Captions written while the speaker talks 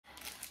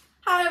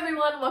Hi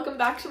everyone, welcome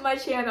back to my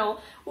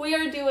channel. We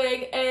are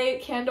doing a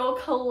candle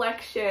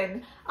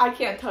collection. I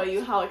can't tell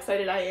you how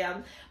excited I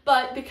am,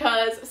 but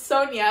because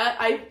Sonia,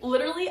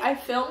 I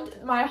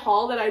filmed my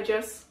haul that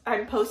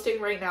I'm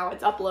posting right now.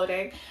 It's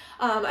uploading.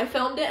 I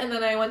filmed it and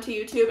then I went to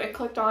YouTube and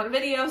clicked on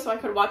video so I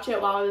could watch it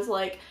while I was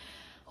like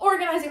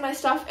organizing my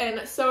stuff,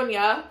 and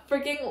Sonia,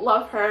 freaking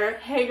love her,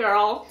 hey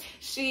girl,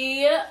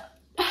 she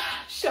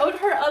showed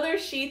her other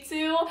Shih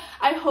Tzu.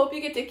 I hope you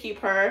get to keep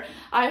her.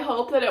 I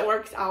hope that it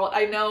works out.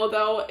 I know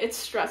though it's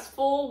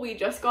stressful. We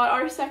just got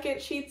our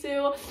second Shih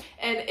Tzu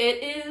and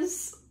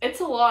it's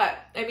a lot.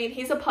 I mean,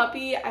 he's a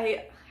puppy.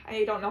 I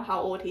don't know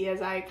how old he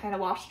is. I kind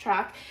of lost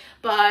track,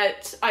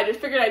 but I just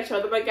figured I'd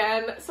show them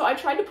again. So I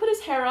tried to put his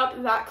hair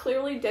up. That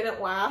clearly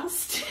didn't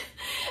last.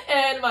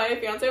 And my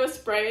fiance was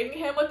spraying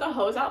him with the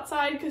hose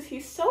outside because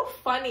he's so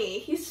funny.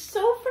 He's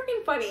so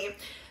freaking funny.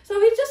 So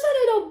he's just a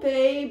little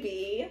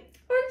baby.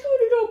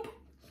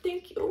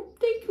 Thank you,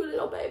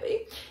 little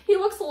baby. He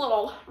looks a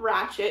little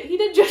ratchet. He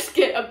did just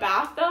get a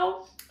bath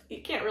though.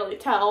 You can't really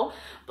tell,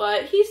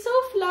 but he's so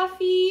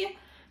fluffy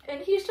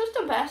and he's just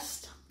the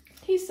best.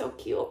 He's so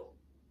cute.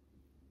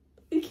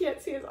 You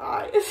can't see his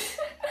eyes.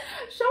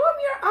 Show him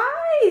your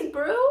eyes,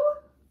 Brew.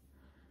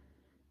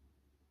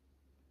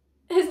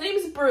 His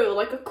name's Brew,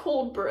 like a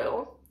cold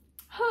brew.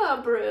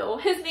 Huh, Brew.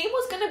 His name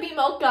was gonna be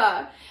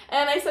Mocha.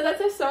 And I said that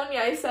to Sonia.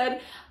 I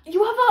said,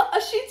 you have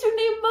a Shih Tzu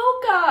named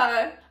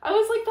Mocha. I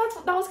was like,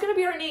 that was gonna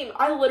be our name.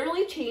 I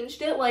literally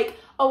changed it like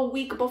a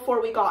week before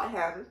we got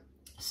him.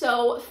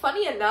 So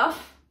funny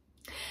enough,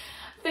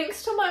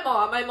 thanks to my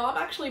mom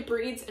actually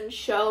breeds and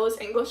shows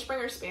English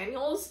Springer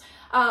Spaniels.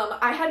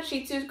 I had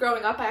Shih Tzus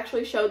growing up. I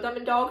actually showed them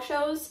in dog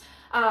shows.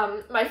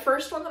 My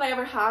first one that I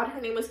ever had, her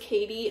name was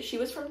Katie. She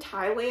was from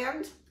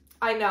Thailand.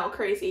 I know,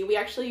 crazy. We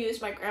actually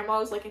used my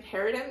grandma's like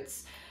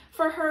inheritance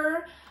for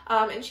her.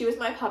 And she was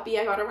my puppy.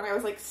 I got her when I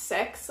was like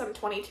 6. I'm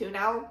 22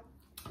 now.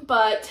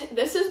 But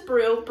this is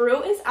Brew.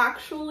 Brew is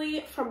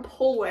actually from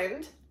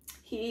Poland.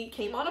 He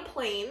came on a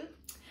plane.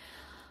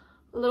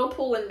 Little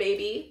Poland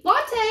baby.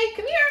 Latte,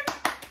 come here.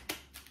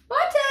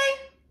 Latte.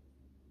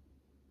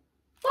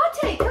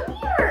 Latte, come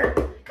here.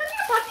 Come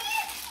here, puppy.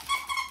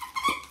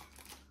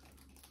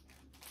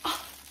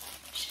 Oh,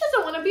 she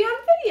doesn't want to be on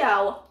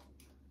video.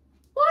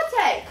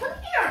 Latte, come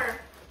here.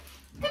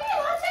 Come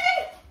here,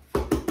 Latte.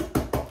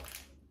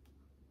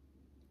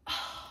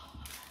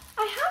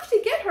 I have to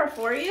get her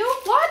for you.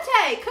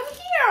 Latte, come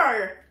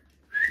here.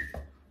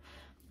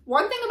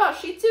 One thing about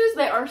Shih Tzus,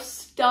 they are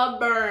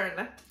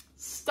stubborn.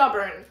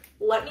 Stubborn.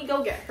 Let me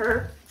go get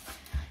her,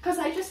 because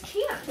I just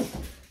can't.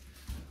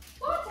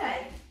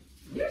 Latte,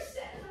 you're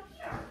sitting up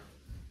here.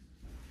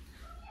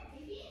 Come here,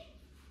 baby.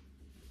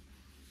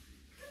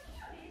 Come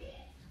here,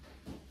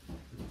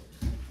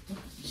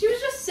 baby. She was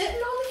just sitting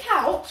on the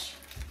couch.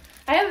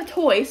 I have a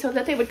toy so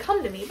that they would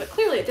come to me, but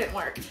clearly it didn't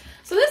work.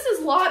 So this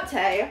is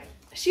Latte.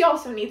 She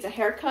also needs a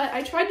haircut.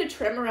 I tried to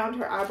trim around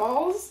her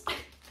eyeballs.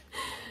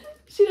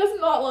 She does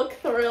not look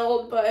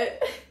thrilled,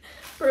 but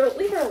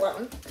leave her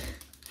alone.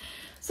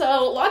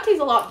 So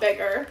Latte's a lot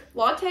bigger.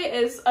 Latte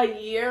is a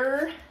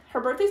year, her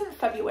birthday's in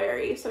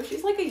February, so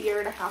she's like a year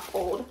and a half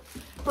old.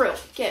 Brew,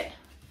 get.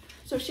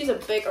 So she's a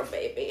bigger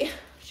baby.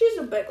 She's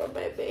a bigger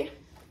baby.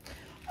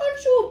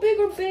 Aren't you a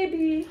bigger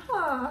baby,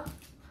 huh?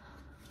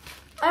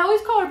 I always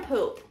call her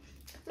Poop.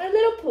 My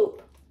little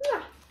Poop.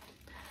 Yeah.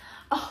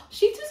 Oh,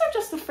 Shih Tzus are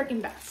just the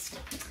freaking best.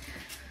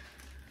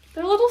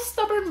 They're little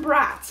stubborn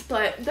brats,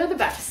 but they're the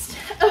best.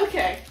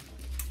 Okay,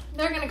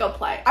 they're gonna go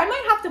play. I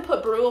might have to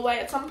put Brew away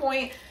at some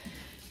point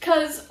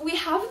because we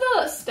have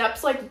the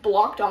steps like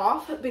blocked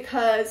off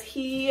because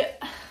he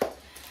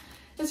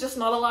is just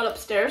not allowed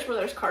upstairs where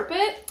there's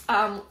carpet.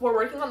 We're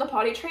working on the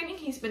potty training.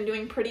 He's been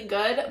doing pretty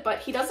good, but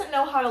he doesn't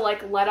know how to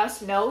like let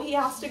us know he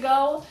has to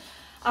go.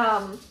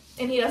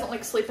 And he doesn't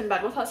like sleep in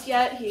bed with us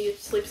yet. He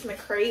sleeps in the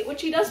crate,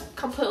 which he does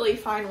completely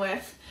fine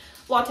with.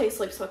 Latte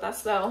sleeps with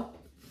us though.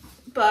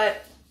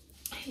 But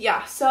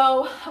yeah,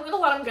 so I'm gonna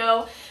let him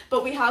go.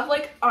 But we have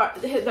like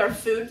their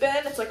food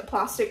bin. It's like a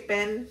plastic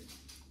bin.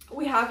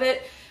 We have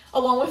it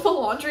along with a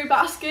laundry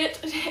basket,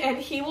 and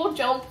he will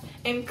jump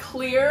and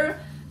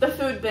clear the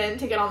food bin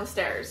to get on the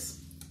stairs.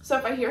 So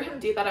if I hear him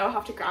do that, I will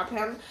have to grab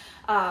him.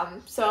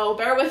 So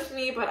bear with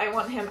me, but I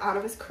want him out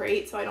of his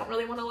crate, so I don't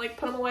really want to like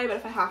put him away, but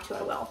if I have to,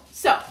 I will.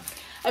 So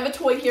I have a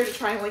toy here to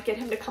try and like get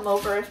him to come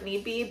over if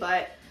need be,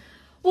 but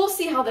we'll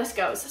see how this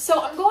goes.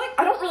 So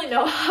I don't really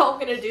know how I'm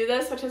gonna do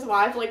this, which is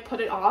why I've like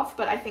put it off,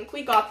 but I think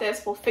we got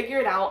this. We'll figure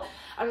it out.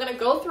 I'm gonna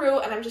go through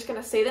and I'm just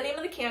gonna say the name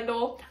of the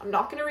candle. I'm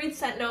not gonna read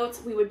scent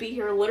notes. We would be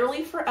here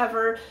literally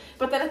forever.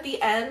 But then at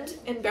the end,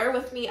 and bear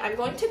with me, I'm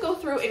going to go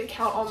through and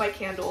count all my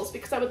candles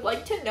because I would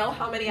like to know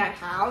how many I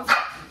have.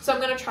 So I'm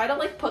gonna try to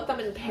like put them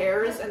in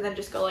pairs and then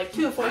just go like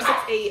 2, 4, 6,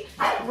 8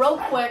 real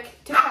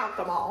quick to count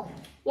them all.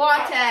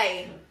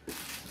 Latte,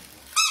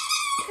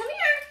 come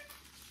here.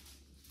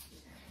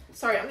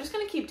 Sorry, I'm just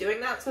gonna keep doing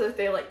that so that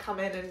they like come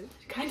in and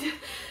kind of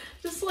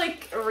just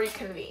like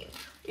reconvene.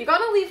 You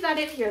gotta leave that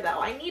in here though.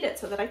 I need it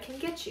so that I can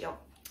get you.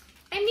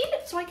 I need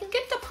it so I can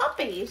get the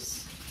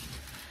puppies.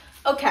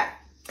 Okay.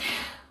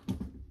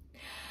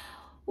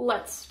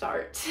 let's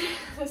start.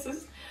 This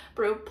is,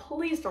 bro,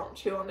 please don't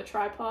chew on the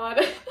tripod.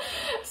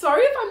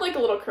 Sorry if I'm like a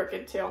little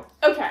crooked too.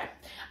 Okay,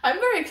 I'm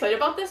very excited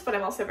about this, but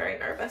I'm also very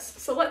nervous.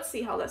 So let's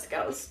see how this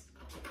goes.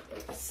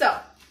 So,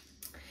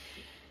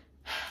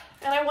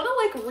 and I want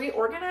to like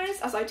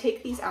reorganize as I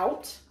take these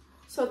out.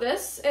 So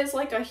this is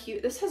like a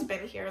huge, this has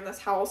been here in this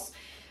house.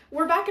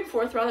 We're back and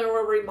forth whether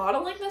we're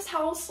remodeling this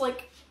house,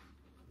 like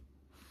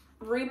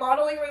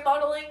remodeling.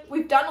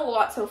 We've done a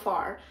lot so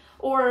far.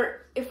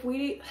 Or if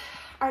we,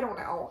 I don't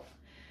know.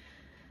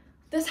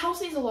 This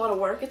house needs a lot of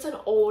work. It's an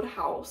old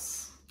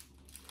house,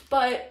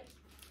 but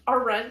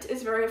our rent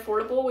is very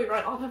affordable. We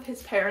rent off of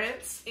his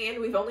parents, and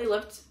we've only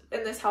lived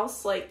in this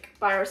house like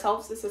by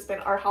ourselves. This has been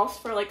our house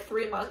for like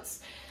 3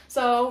 months.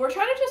 So we're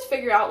trying to just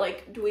figure out,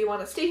 like, do we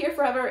want to stay here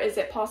forever? Is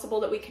it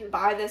possible that we can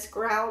buy this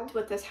ground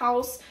with this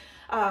house?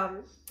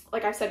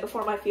 Like I said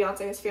before, my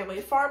fiance has family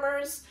of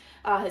farmers.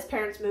 His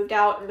parents moved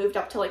out and moved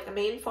up to like the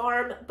main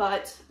farm,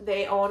 but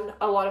they own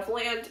a lot of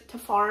land to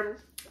farm.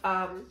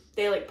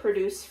 They like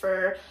produce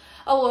for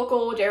a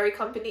local dairy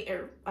company,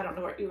 or I don't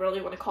know what you really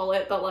want to call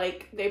it, but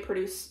like they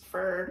produce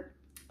for,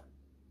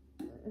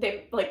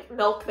 they like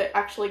milk that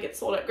actually gets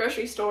sold at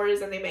grocery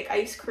stores, and they make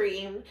ice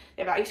cream.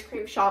 They have an ice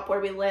cream shop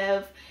where we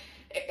live.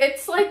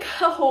 It's like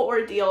a whole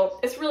ordeal.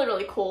 It's really,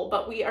 really cool,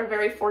 but we are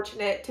very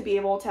fortunate to be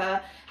able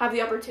to have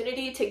the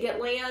opportunity to get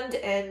land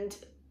and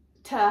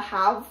to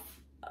have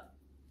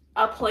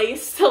a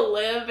place to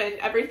live and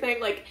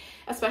everything, like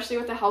especially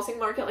with the housing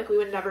market. Like we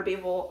would never be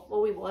able,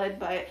 well, we would,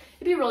 but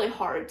it'd be really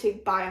hard to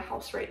buy a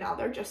house right now.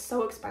 They're just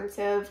so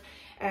expensive,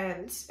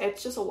 and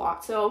it's just a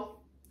lot. So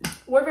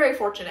we're very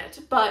fortunate.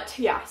 But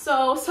yeah,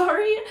 so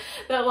sorry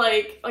that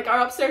like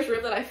our upstairs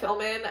room that I film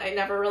in, I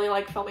never really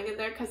like filming in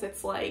there because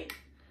it's like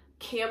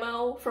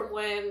camo from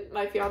when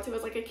my fiance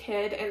was like a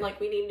kid, and like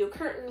we need new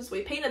curtains.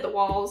 We painted the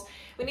walls,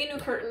 we need new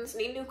curtains,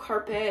 need new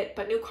carpet,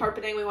 but new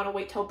carpeting we want to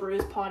wait till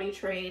Bruce potty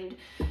trained.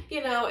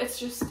 You know, it's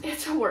just,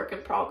 it's a work in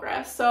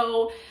progress.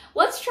 So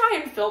let's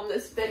try and film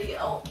this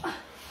video.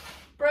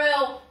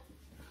 Bro,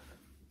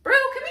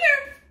 come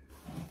here.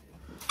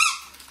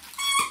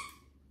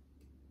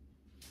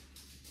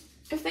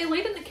 If they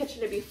laid in the kitchen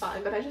it'd be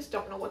fine, but I just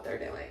don't know what they're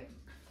doing.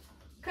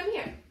 Come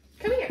here,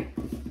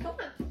 come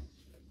on.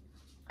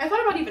 I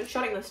thought about even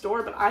shutting this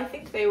door, but I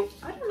think they,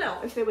 I don't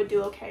know if they would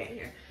do okay in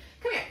here.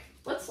 Come here.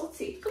 Let's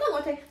see. Come on,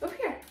 Lotte. Over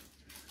here.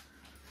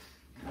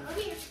 Come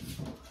here.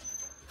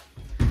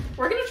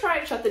 We're going to try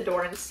and shut the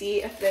door and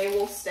see if they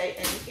will stay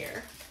in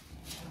here.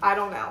 I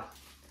don't know.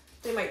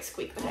 They might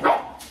squeak the head.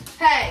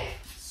 Hey,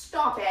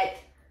 stop it.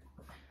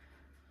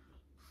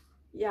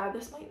 Yeah,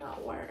 this might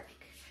not work.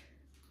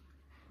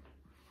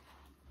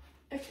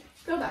 Okay,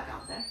 go back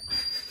out there.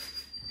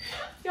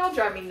 Y'all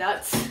drive me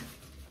nuts.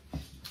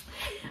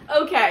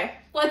 Okay,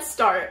 let's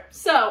start.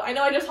 So, I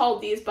know I just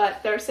hauled these,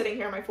 but they're sitting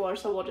here on my floor,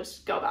 so we'll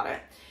just go about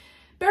it.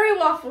 Berry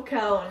waffle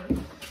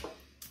cone.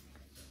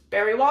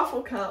 Berry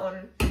waffle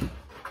cone.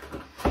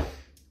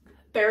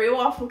 Berry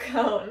waffle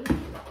cone.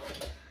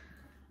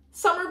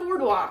 Summer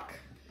boardwalk.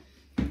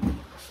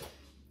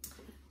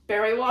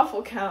 Berry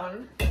waffle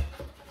cone.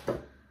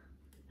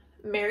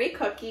 Mary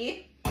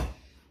cookie.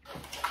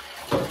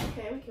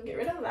 Okay, we can get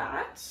rid of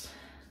that.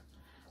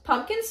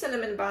 Pumpkin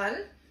cinnamon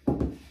bun.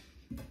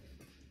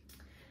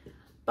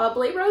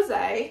 Bubbly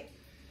rosé,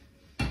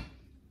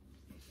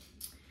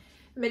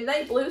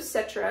 midnight blue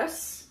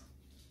citrus,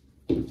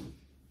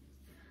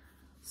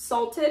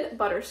 salted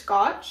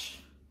butterscotch,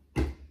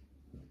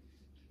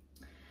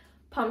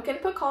 pumpkin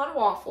pecan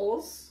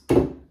waffles,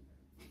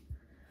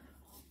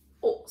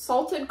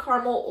 salted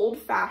caramel old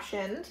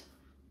fashioned,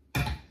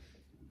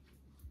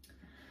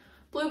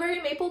 blueberry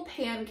maple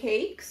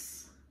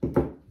pancakes,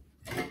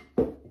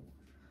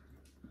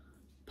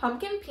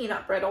 pumpkin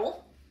peanut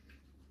brittle,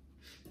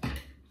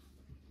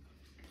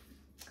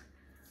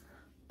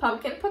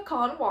 pumpkin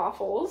pecan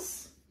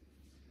waffles,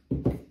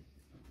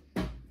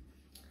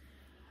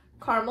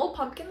 caramel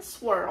pumpkin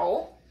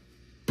swirl.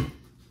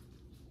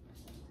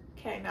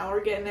 Okay, now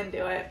we're getting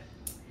into it.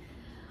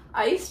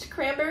 Iced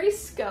cranberry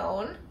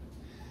scone,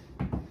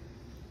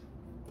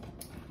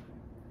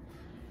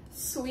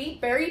 sweet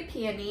berry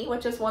peony,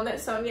 which is one that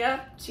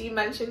Sonia, she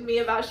mentioned me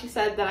about. She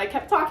said that I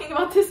kept talking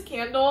about this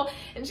candle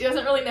and she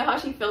doesn't really know how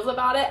she feels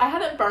about it. I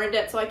haven't burned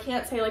it, so I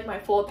can't say like my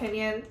full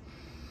opinion.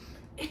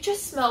 It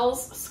just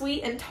smells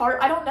sweet and tart.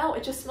 I don't know.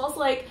 It just smells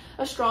like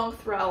a strong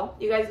throw.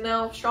 You guys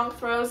know strong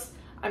throws,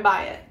 I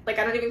buy it. Like,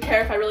 I don't even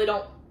care if I really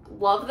don't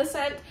love the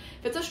scent.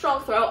 If it's a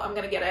strong throw, I'm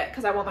gonna get it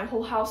because I want my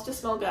whole house to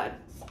smell good.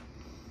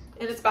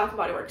 And it's Bath &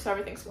 Body Works, so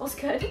everything smells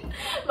good.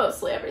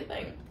 Mostly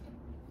everything.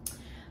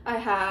 I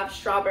have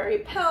strawberry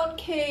pound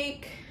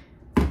cake.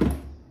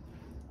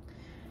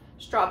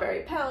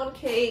 Strawberry pound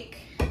cake.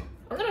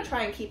 I'm gonna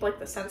try and keep like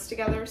the scents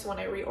together so when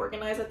I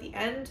reorganize at the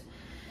end.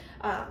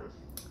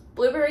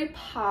 Blueberry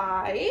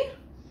pie,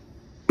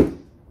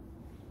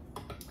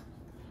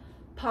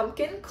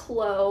 pumpkin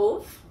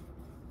clove,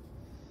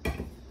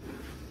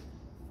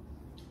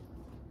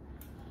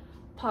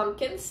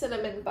 pumpkin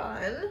cinnamon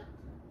bun.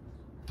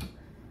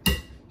 Okay,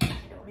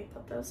 let me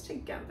put those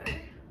together.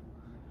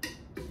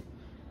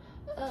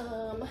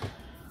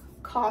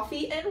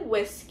 Coffee and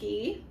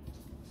whiskey,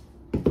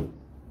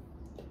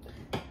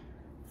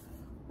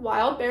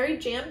 wild berry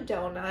jam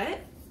donut,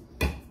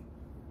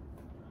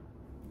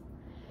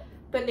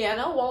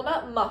 banana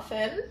walnut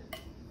muffin,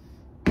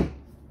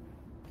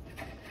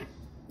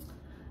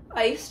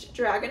 iced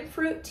dragon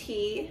fruit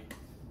tea,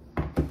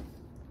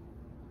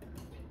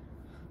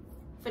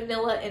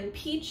 vanilla and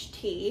peach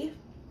tea,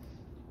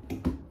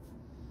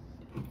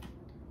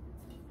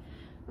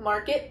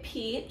 market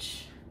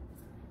peach,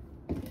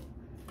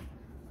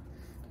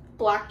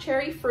 black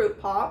cherry fruit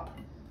pop,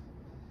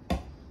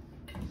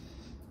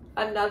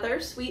 another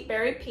sweet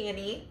berry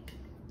peony.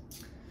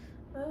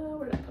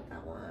 Where did I put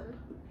that one?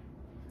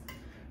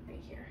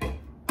 Right here.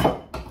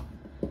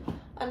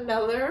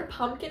 Another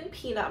pumpkin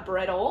peanut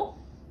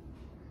brittle.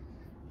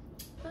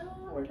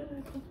 Where did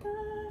I put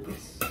that?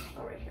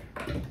 Oh, right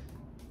here.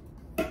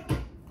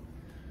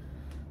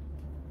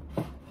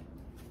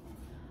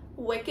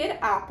 Wicked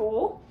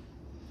apple.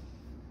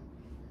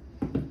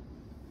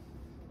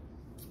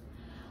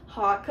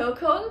 Hot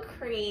cocoa and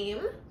cream,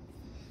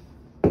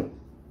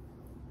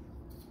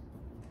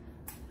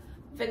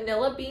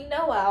 vanilla bean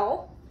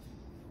Noel,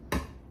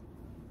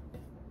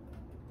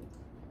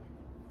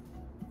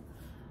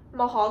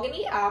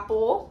 mahogany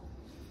apple,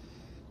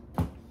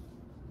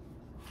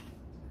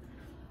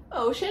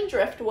 ocean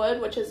driftwood,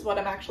 which is what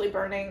I'm actually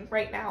burning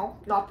right now.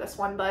 Not this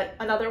one, but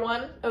another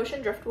one,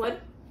 ocean driftwood.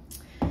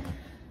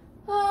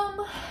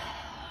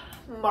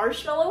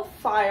 Marshmallow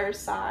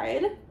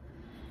fireside.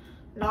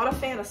 Not a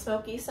fan of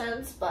smoky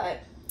scents,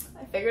 but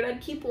I figured I'd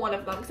keep one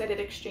of them because I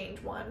did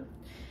exchange one.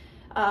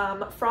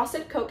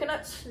 Frosted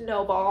coconut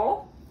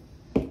snowball.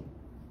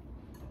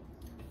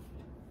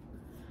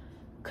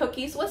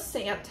 Cookies with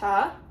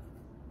Santa.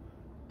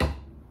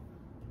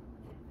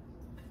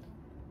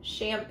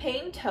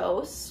 Champagne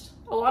toast.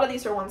 A lot of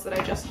these are ones that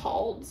I just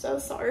hauled, so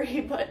sorry,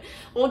 but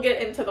we'll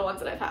get into the ones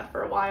that I've had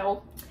for a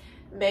while.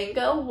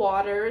 Mango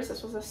waters.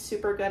 This was a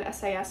super good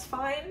SAS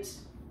find.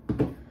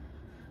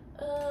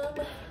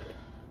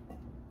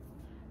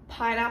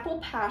 Pineapple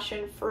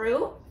passion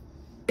fruit,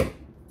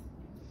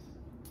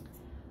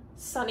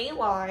 sunny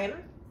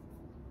lime,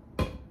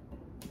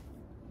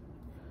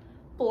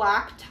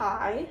 black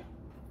tie,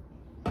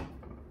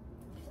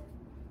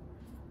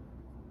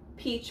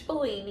 peach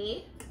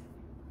Bellini,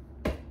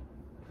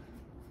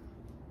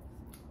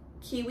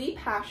 kiwi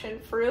passion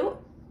fruit,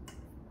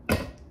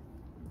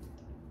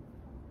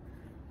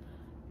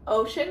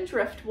 ocean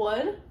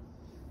driftwood.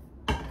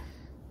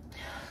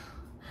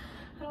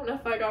 I don't know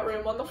if I got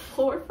room on the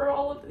floor for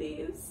all of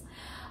these.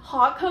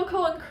 Hot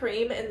cocoa and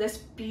cream in this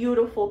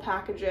beautiful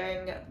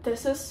packaging.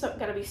 This is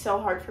gonna be so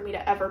hard for me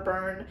to ever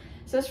burn.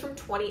 So this is from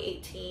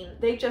 2018.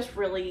 They just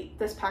really,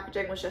 this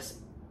packaging was just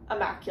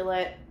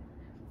immaculate.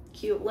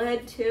 Cute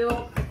lid too,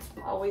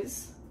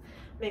 always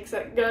makes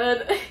it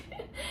good.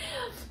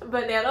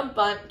 Banana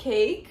bundt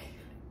cake.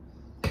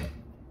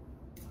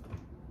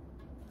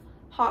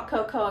 Hot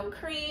cocoa and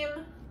cream.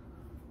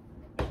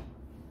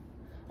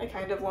 I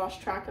kind of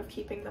lost track of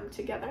keeping them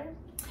together.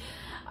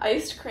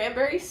 Iced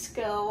cranberry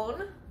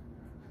scone.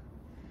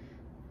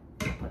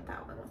 Put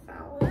that one with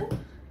that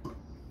one.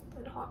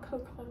 And hot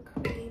cocoa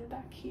and cream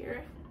back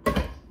here.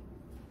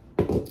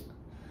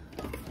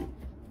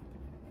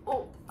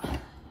 Oh.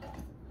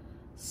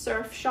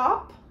 Surf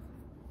shop.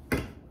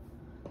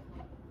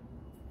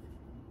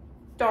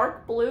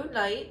 Dark blue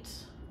night.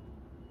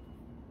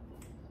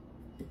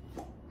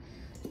 That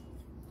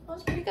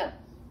was pretty good.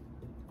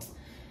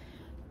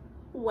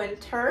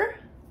 Winter,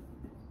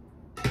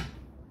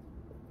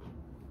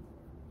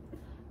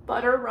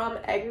 butter rum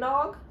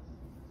eggnog,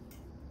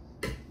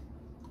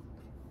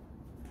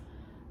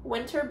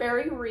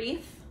 winterberry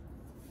wreath,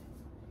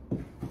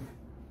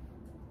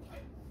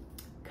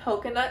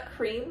 coconut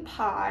cream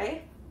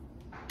pie,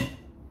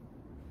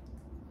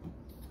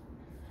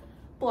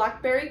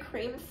 blackberry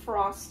cream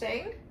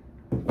frosting,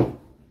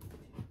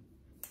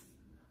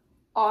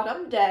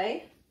 autumn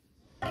day,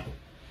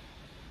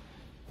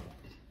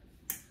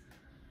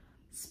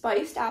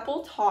 spiced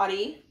apple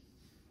toddy,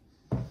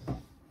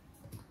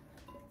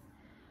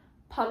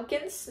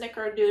 pumpkin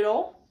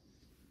snickerdoodle,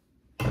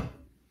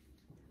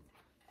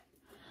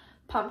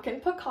 pumpkin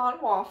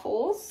pecan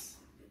waffles,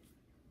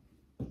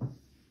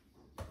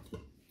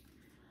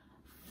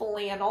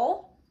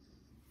 flannel.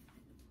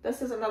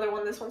 This is another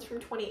one. This one's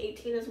from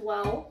 2018 as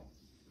well.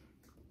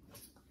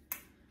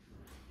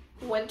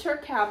 Winter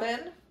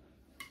cabin.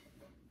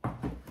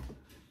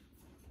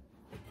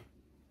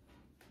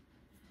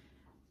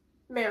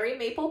 Merry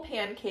maple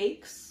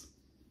pancakes.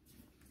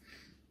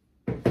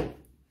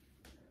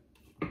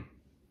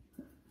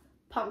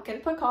 Pumpkin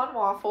pecan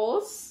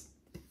waffles.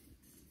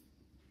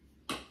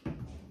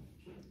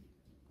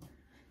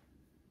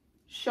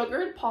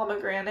 Sugared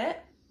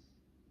pomegranate.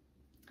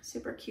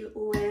 Super cute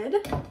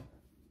lid.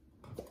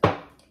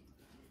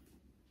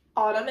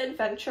 Autumn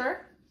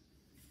adventure.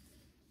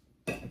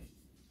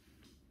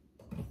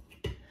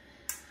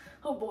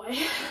 Oh boy.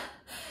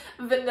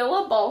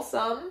 Vanilla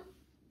balsam.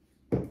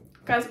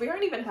 Guys, we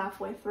aren't even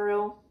halfway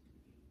through.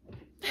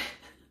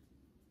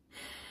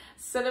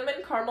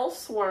 Cinnamon caramel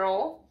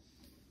swirl,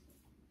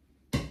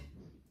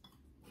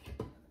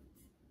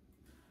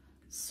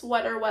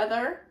 sweater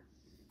weather,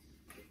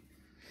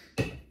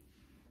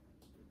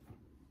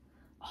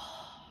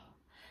 oh,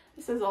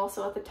 this is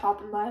also at the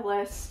top of my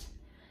list,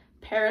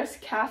 Paris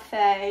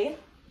Cafe,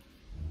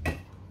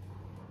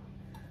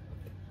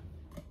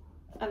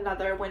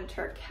 another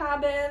winter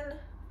cabin,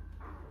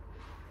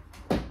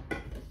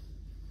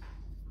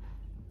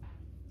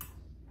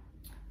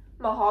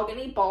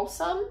 mahogany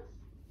balsam,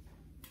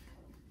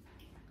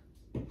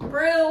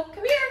 Brew,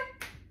 come here.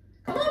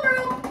 Come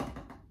on,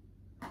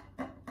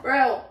 Brew.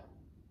 Brew.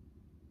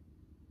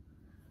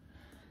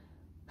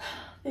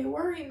 They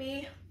worry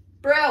me.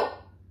 Brew.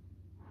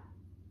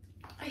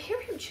 I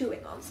hear him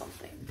chewing on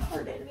something.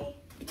 Pardon me.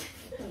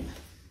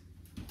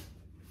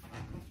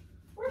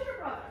 Where's your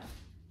brother?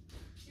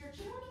 You're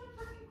chewing on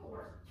a freaking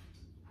cord.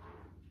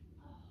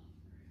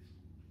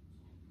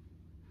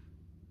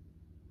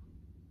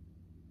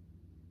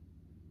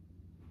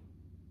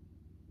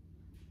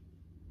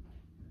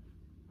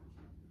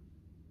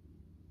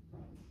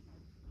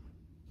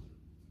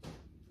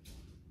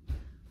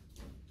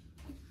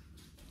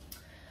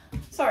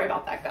 Sorry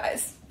about that,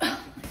 guys.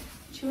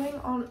 Chewing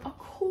on a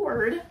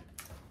cord.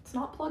 It's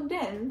not plugged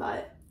in,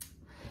 but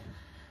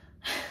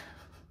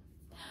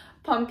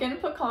pumpkin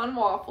pecan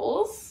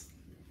waffles,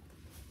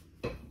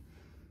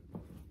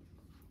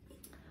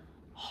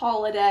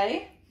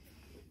 holiday,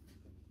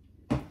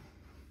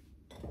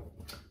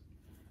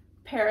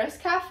 Paris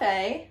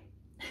Cafe.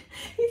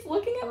 He's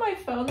looking at my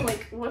phone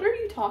like, what are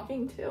you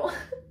talking to?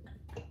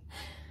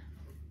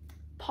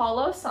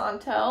 Palo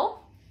Santo,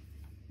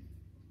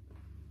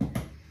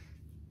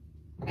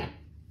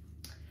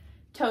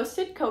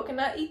 toasted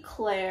coconut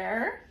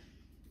eclair.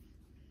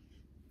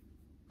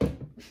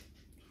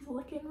 He's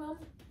licking them.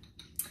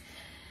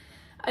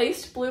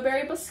 Iced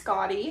blueberry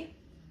biscotti.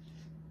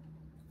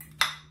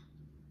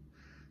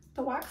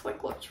 The wax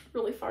like looked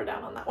really far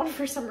down on that one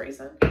for some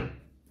reason.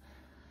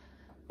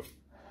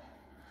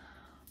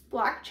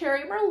 Black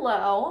cherry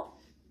merlot.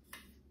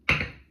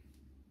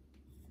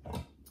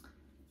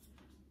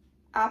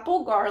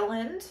 Apple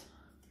garland.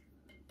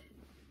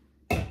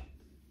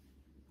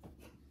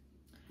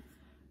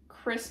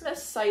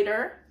 Christmas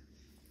cider.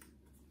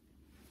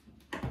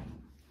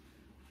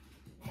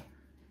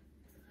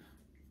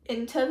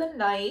 Into the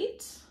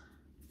night.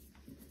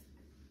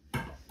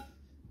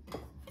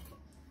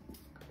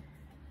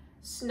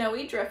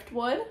 Snowy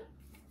driftwood.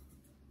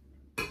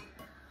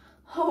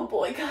 Oh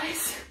boy,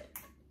 guys.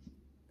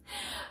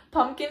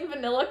 Pumpkin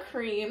vanilla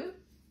cream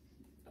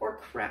or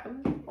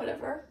creme,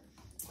 whatever.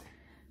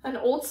 An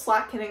Old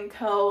Slacken &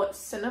 Co.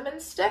 cinnamon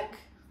stick.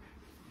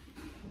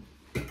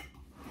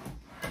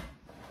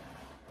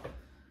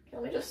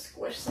 Let me just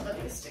squish some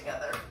of these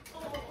together.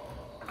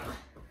 Oh.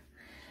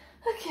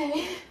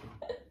 Okay.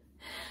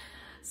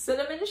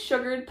 Cinnamon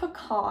sugared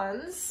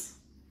pecans.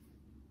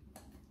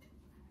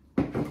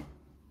 This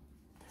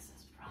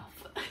is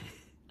rough.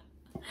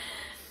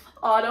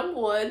 Autumn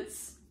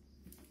woods.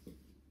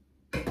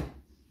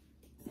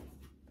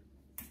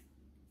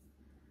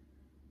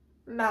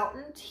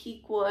 Mountain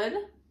teakwood.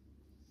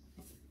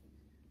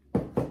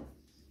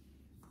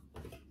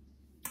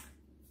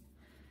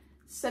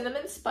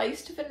 Cinnamon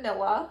spiced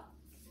vanilla.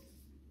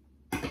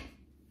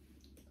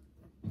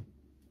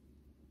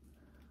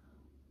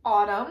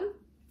 Autumn.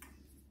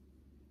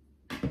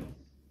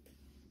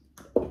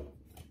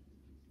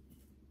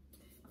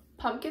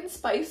 Pumpkin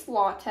spice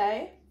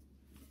latte.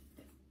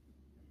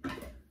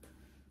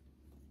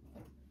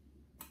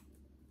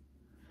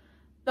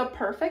 The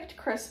perfect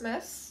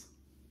Christmas.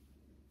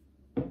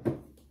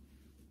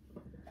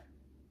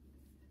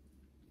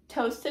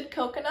 Toasted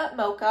coconut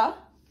mocha.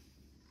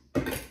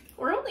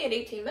 We're only at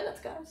 18 minutes,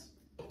 guys.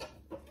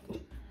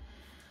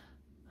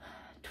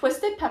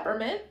 Twisted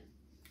peppermint.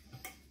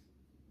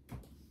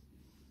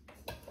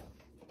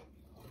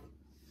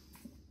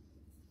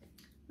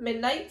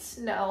 Midnight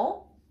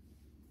snow.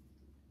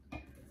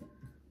 Let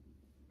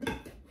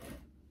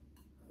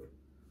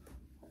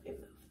me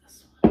move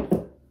this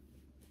one.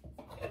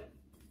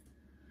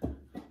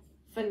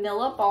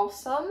 Vanilla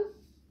balsam.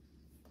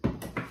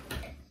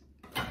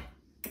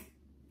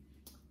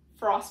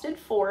 Frosted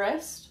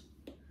forest.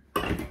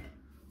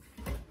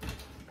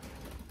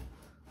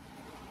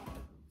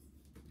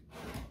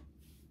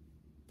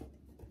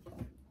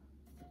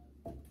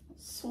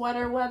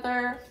 Sweater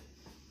weather.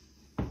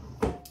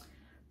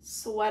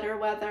 Sweater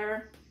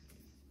weather.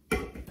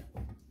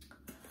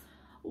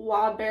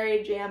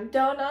 Wildberry jam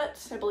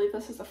donuts. I believe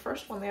this is the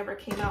first one they ever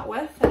came out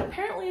with, and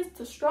apparently it's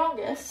the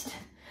strongest,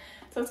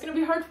 so it's gonna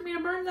be hard for me to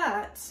burn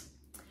that.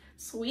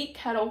 Sweet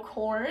kettle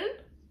corn.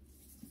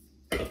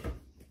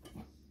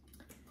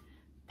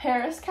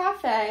 Paris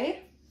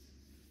Cafe.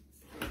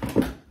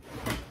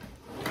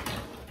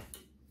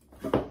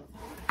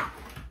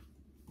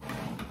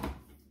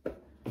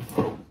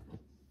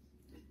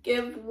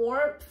 Give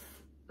warmth.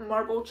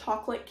 Marble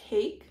chocolate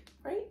cake,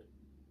 right?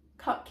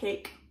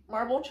 Cupcake.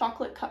 Marble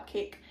chocolate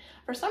cupcake.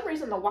 For some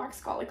reason the wax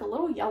got like a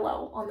little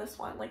yellow on this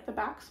one. Like the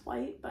back's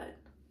white, but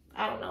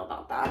I don't know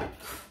about that.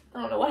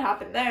 I don't know what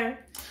happened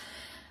there.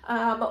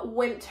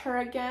 Winter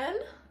again.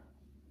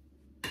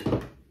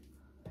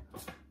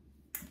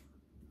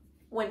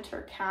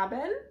 Winter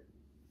cabin.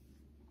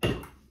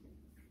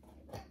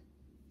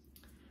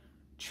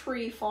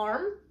 Tree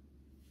farm.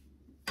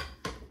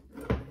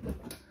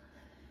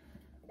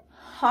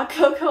 Hot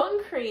cocoa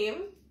and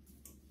cream.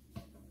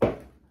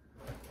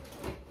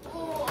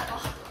 Oh,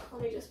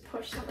 let me just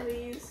push some of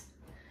these.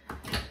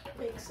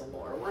 Make some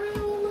more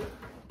room.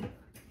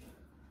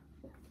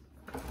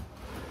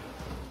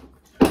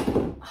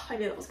 Oh, I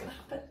knew that was gonna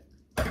happen.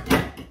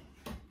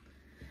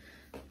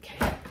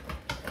 Okay.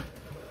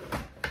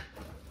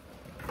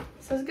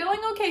 So it's going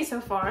okay so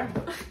far.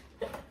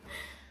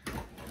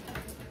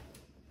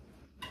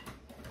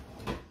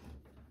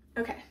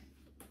 Okay.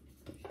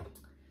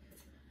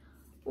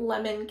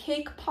 Lemon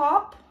cake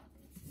pop.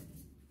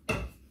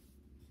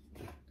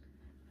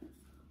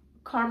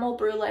 Caramel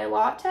brulee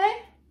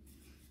latte.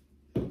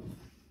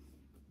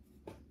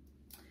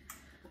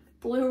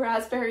 Blue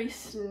raspberry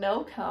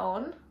snow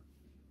cone.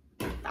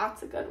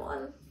 That's a good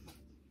one.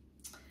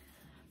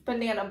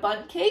 Banana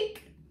bun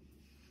cake.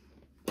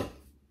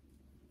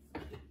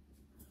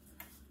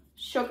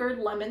 Sugared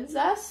lemon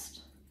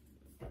zest.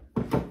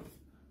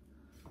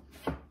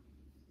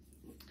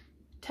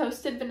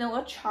 Toasted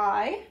vanilla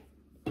chai.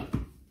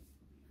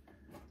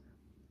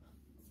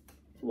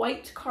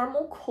 White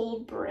caramel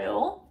cold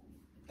brew.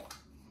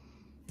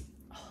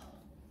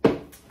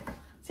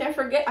 See, I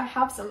forget I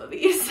have some of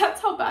these.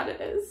 That's how bad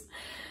it is.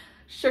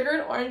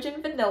 Sugared orange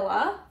and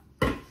vanilla.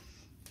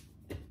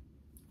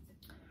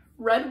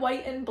 Red,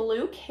 white, and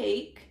blue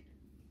cake.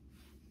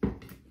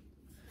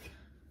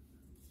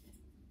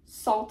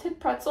 Salted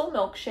pretzel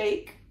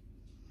milkshake.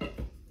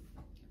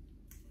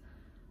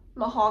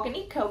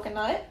 Mahogany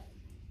coconut.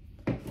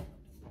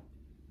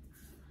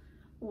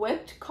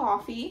 Whipped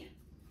coffee.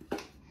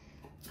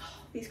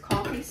 These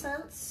coffee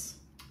scents.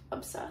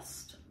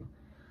 Obsessed.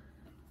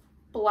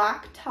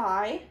 Black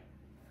tie.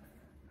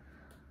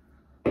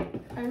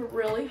 I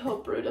really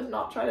hope Brew does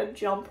not try to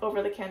jump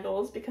over the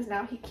candles because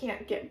now he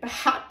can't get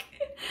back.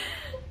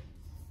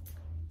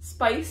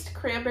 Spiced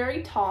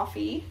cranberry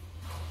toffee.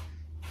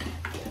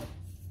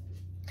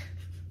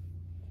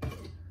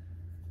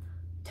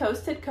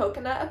 Toasted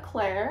coconut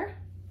eclair.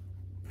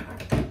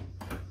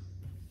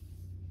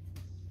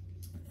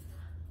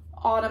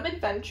 Autumn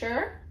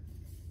adventure.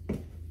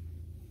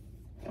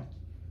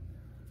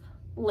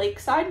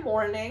 Lakeside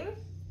morning.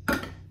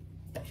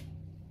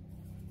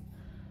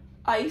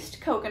 Iced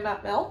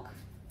coconut milk.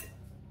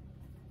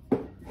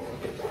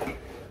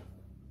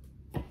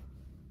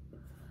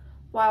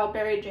 Wild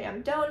berry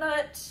jam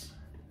donut.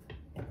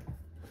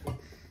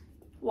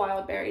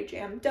 Wild berry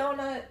jam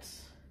donut.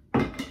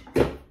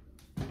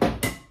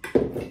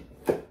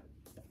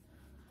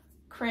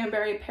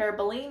 Cranberry pear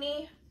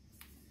Bellini.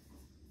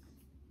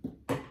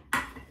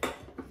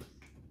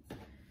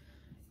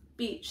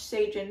 Beach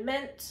sage and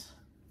mint.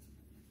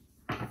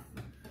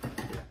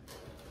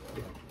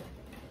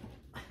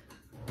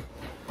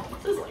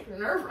 This is like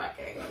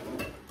nerve-wracking.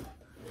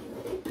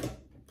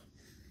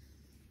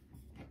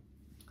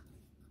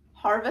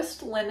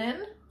 Harvest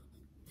linen.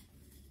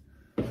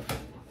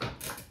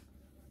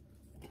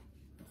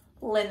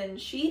 Linen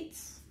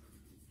sheets.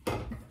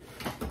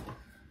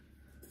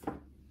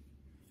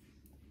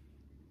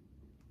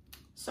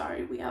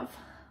 Sorry, we have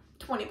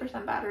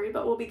 20% battery,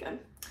 but we'll be good.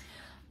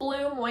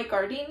 Bloom white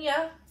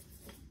gardenia.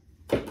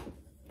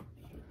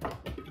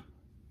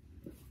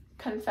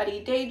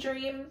 Confetti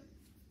daydream.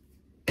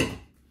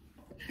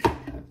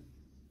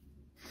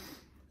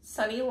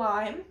 Sunny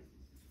lime.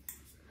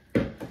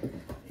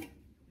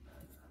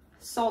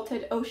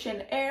 Salted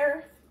ocean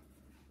air.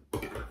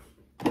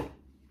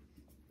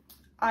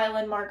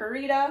 Island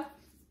margarita.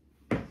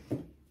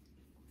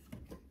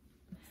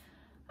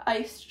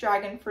 Iced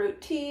dragon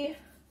fruit tea.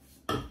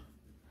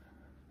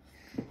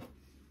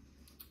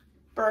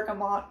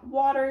 Bergamot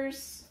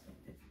waters.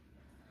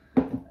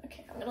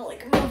 Okay, I'm gonna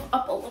like move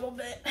up a little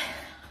bit.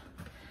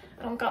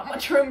 I don't got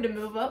much room to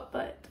move up,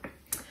 but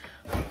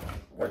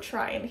we're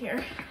trying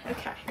here.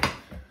 Okay.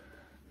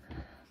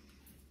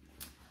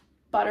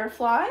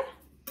 Butterfly.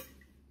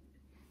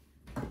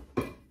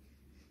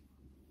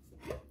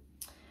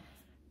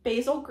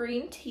 Basil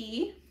green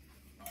tea.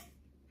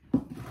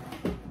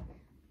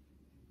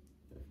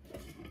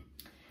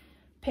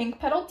 Pink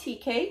petal tea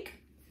cake.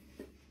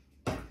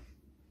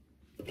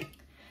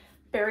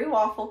 Berry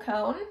waffle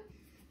cone.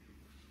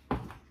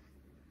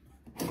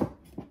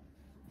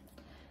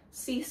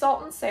 Sea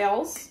salt and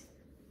sails.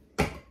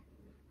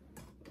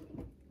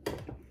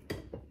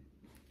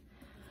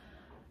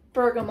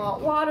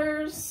 Bergamot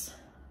waters.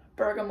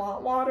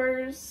 Bergamot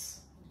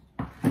waters.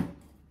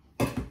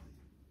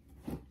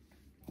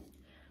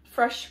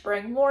 Fresh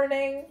spring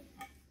morning.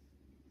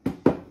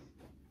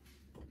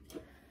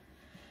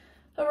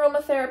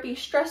 Aromatherapy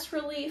stress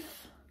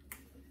relief.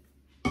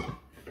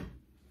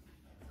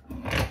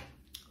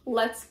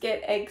 Let's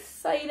get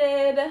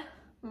excited.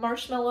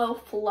 Marshmallow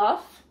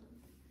fluff.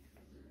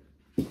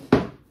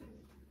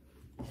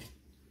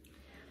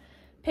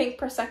 Pink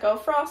Prosecco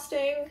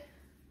frosting.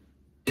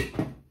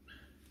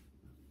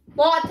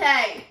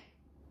 Latte.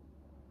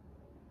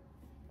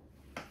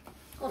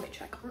 Let me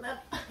check on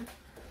that.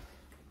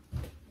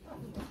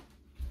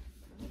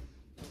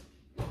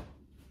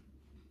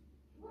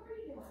 What are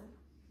you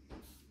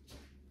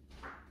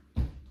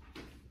doing?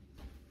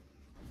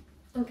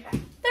 Okay,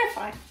 they're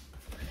fine.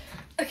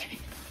 Okay,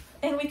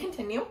 and we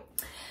continue.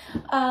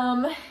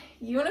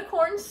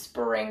 Unicorn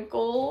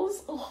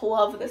sprinkles. Oh,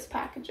 love this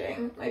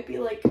packaging. Might be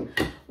like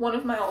one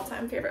of my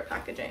all-time favorite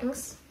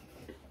packagings.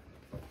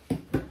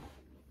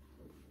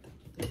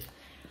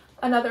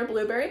 Another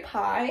blueberry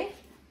pie.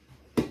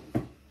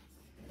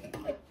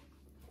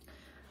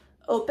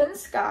 Open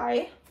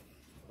sky.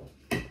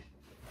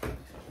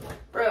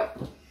 Bro,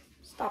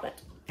 stop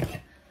it.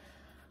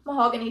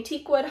 Mahogany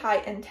teakwood,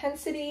 high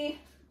intensity.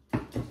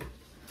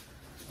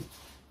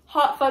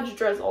 Hot fudge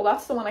drizzle.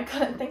 That's the one I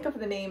couldn't think of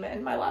the name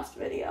in my last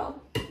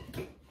video.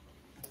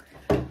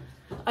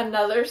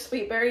 Another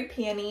sweet berry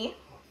peony.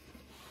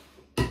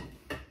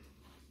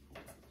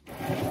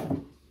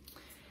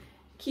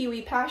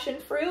 Kiwi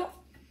passion fruit.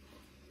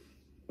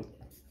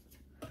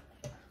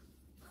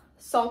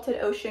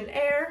 Salted ocean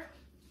air.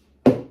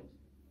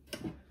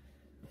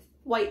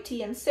 White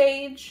tea and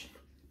sage.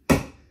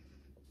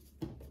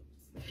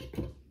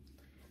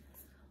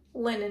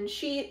 Linen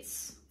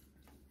sheets.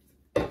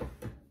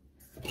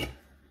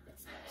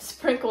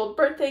 Sprinkled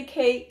birthday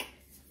cake.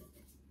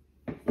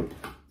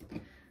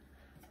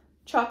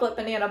 Chocolate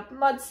banana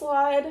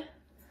mudslide.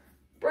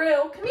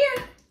 Brew, come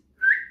here.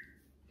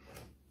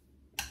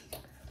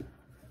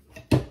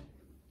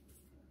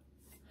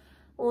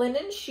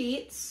 Linen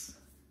sheets.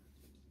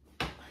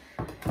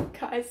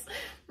 Guys,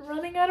 I'm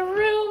running out of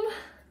room.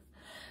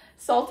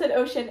 Salted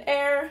ocean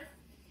air.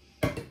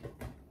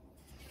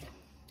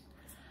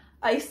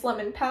 Iced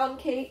lemon pound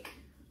cake.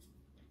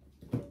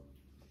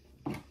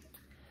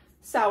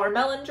 Sour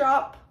melon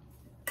drop.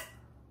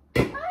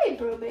 Hi,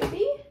 bro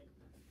baby.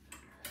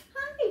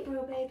 Hi,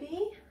 bro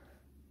baby.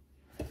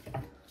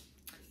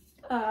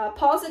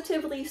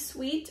 Positively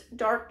sweet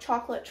dark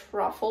chocolate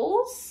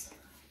truffles.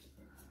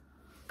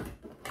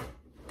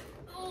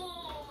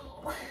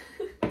 Oh.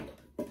 Bro,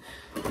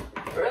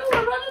 we're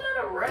running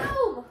out of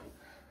room.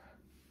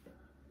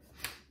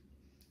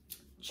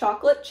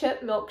 Chocolate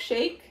chip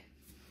milkshake.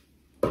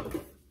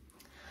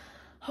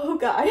 Oh,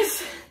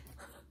 guys.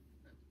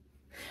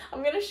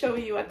 I'm gonna show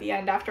you at the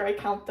end after I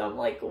count them,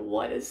 like,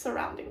 what is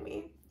surrounding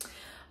me.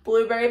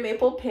 Blueberry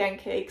maple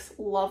pancakes.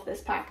 Love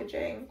this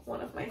packaging.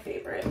 One of my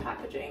favorite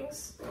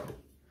packagings.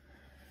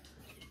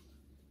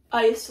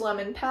 Iced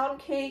lemon pound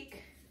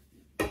cake.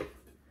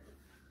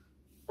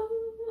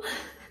 Oh.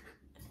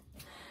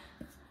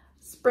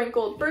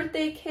 Sprinkled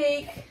birthday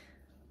cake.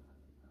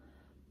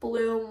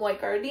 Bloom white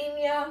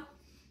gardenia.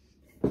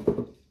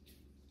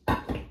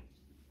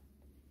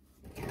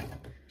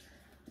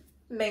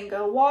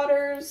 Mango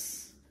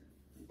waters.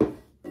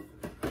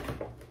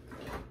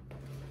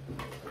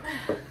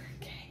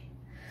 Okay.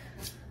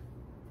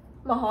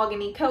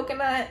 Mahogany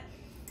coconut.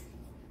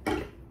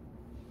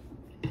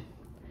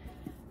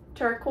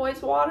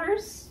 Turquoise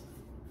waters.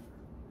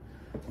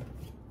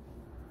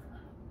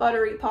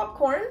 Buttery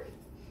popcorn.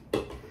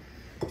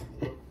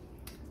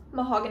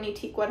 Mahogany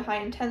teakwood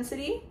high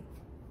intensity.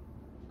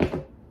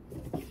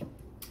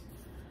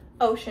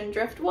 Ocean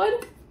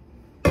driftwood.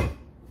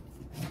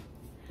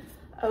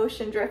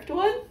 Ocean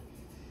driftwood.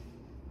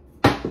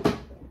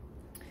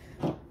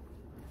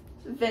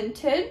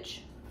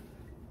 Vintage.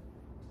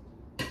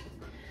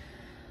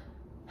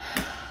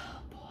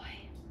 Oh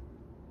boy.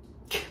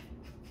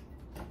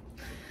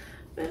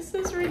 This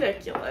is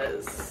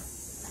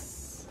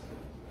ridiculous.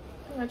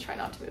 I'm gonna try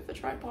not to move the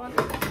tripod.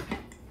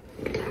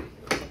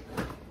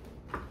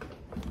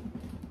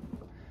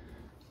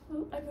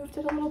 Oh, I moved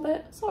it a little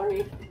bit,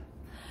 sorry.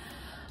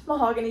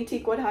 Mahogany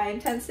teakwood high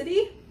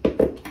intensity.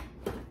 Oh,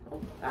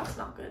 that's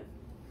not good.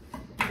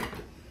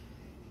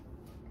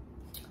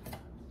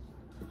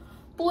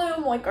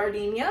 Bloom white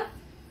gardenia.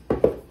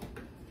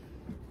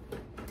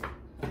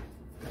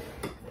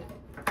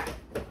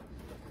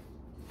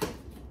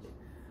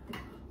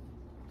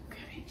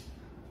 Okay.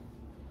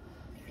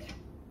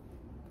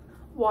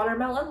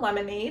 Watermelon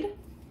lemonade.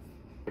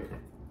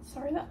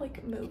 Sorry, that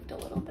like moved a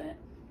little bit.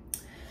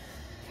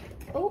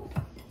 Oh.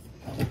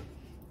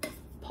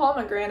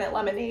 Pomegranate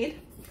lemonade.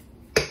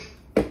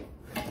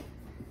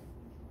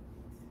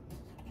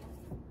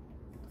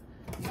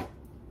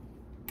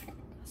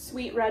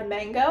 Sweet red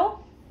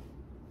mango.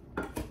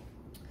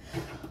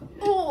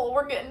 Oh,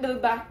 we're getting to the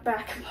back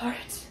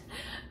part.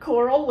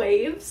 Coral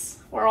waves.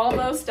 We're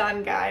almost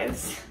done,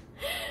 guys.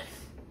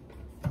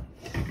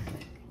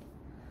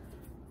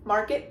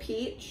 Market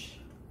peach.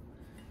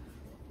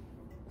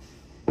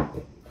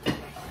 Let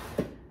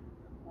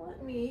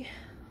me,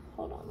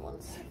 hold on one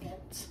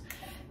second.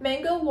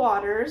 Mango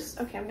waters.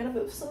 Okay, I'm gonna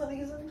move some of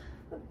these in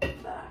the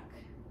back.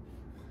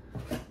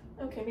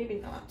 Okay,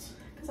 maybe not,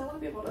 because I want to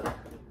be able to.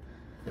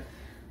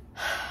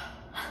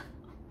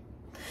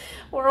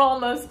 We're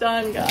almost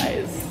done,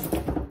 guys.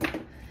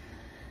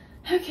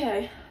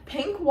 Okay,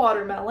 pink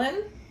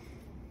watermelon.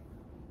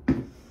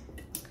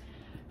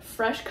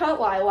 Fresh Cut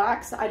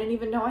Lilacs. I didn't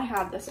even know I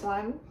had this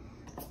one.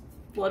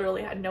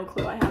 Literally had no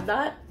clue I had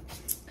that.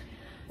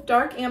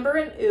 Dark Amber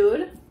and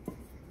Oud.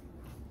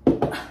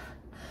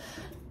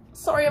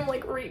 Sorry, I'm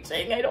like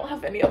reaching. I don't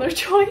have any other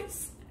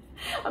choice.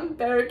 I'm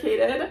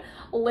barricaded.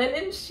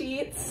 Linen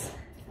Sheets.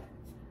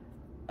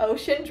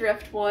 Ocean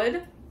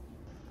Driftwood.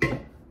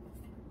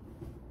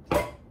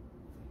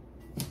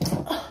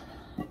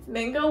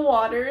 Mango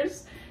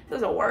Waters. This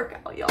is a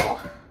workout, y'all.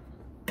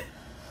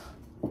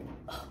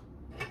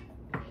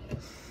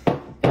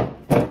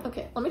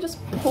 Okay, let me just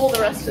pull the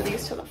rest of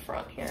these to the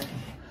front here.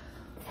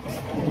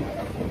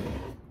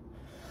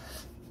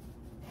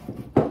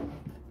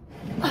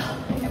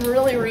 I'm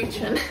really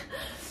reaching.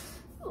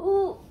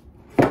 Ooh.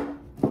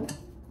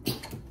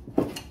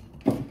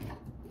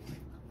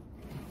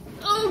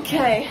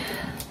 Okay.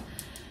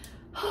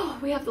 Oh,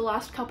 we have the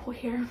last couple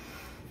here.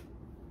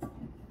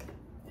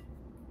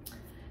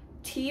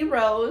 Tea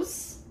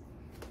Rose.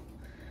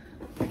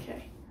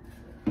 Okay.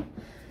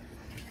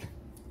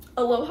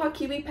 Aloha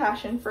Kiwi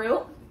Passion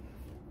Fruit.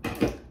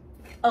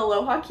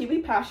 Aloha Kiwi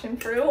Passion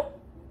Fruit.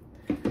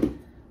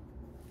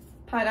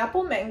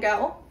 Pineapple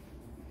Mango.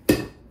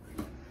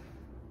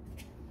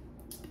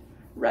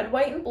 Red,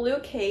 White, and Blue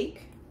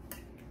Cake.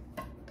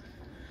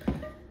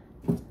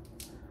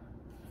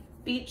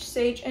 Beach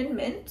Sage and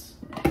Mint.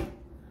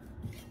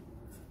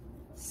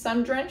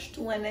 Sun Drenched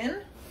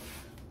Linen.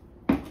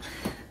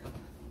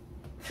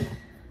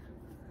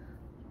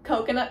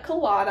 Coconut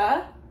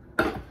Colada.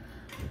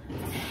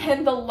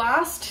 And the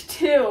last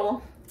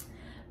two,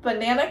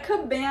 Banana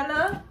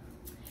Cabana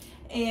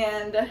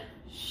and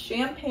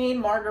Champagne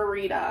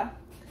Margarita.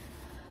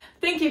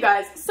 Thank you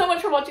guys so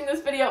much for watching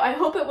this video. I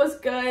hope it was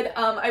good.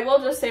 I will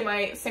just say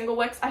my single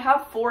wicks, I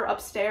have 4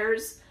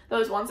 upstairs,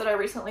 those ones that I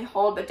recently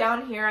hauled, but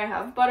down here I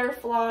have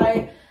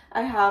Butterfly,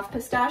 I have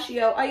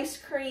Pistachio Ice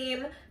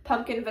Cream,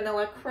 Pumpkin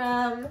Vanilla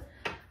Creme,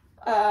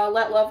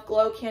 Let Love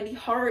Glow Candy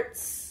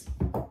Hearts,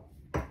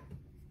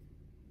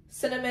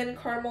 Cinnamon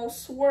Caramel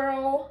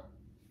Swirl,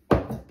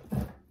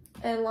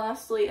 and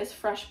lastly is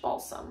Fresh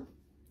Balsam.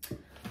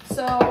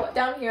 So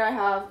down here I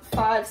have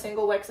 5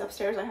 single wicks,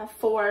 upstairs I have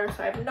 4,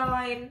 so I have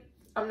 9.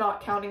 I'm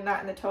not counting that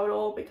in the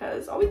total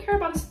because all we care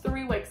about is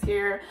 3 wicks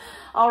here.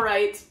 All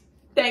right,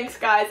 thanks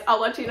guys.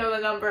 I'll let you know the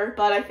number,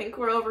 but I think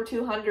we're over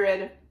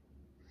 200.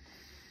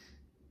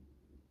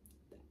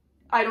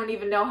 I don't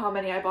even know how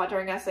many I bought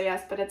during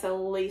SAS, but it's at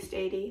least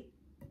 80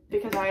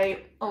 because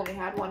I only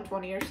had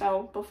 120 or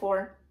so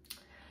before.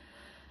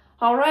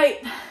 All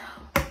right,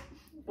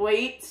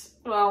 wait,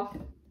 well,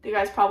 you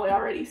guys probably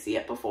already see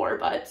it before,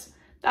 but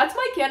that's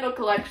my candle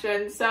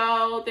collection.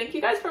 So thank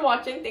you guys for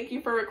watching. Thank you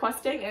for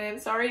requesting, and I'm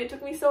sorry it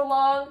took me so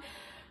long,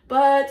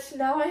 but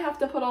now I have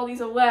to put all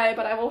these away,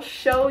 but I will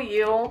show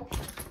you.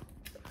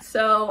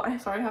 So I'm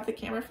sorry I have the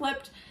camera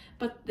flipped,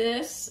 but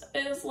this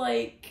is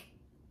like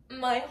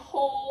my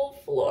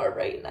whole floor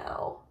right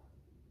now.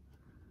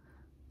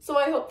 So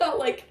I hope that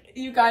like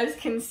you guys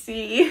can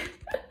see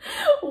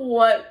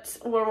what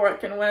we're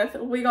working with.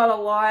 We got a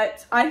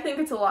lot. I think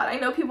it's a lot. I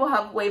know people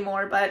have way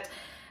more, but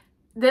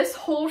this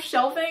whole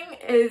shelving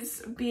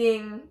is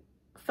being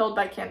filled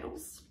by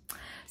candles.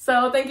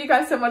 So thank you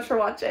guys so much for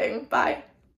watching. Bye.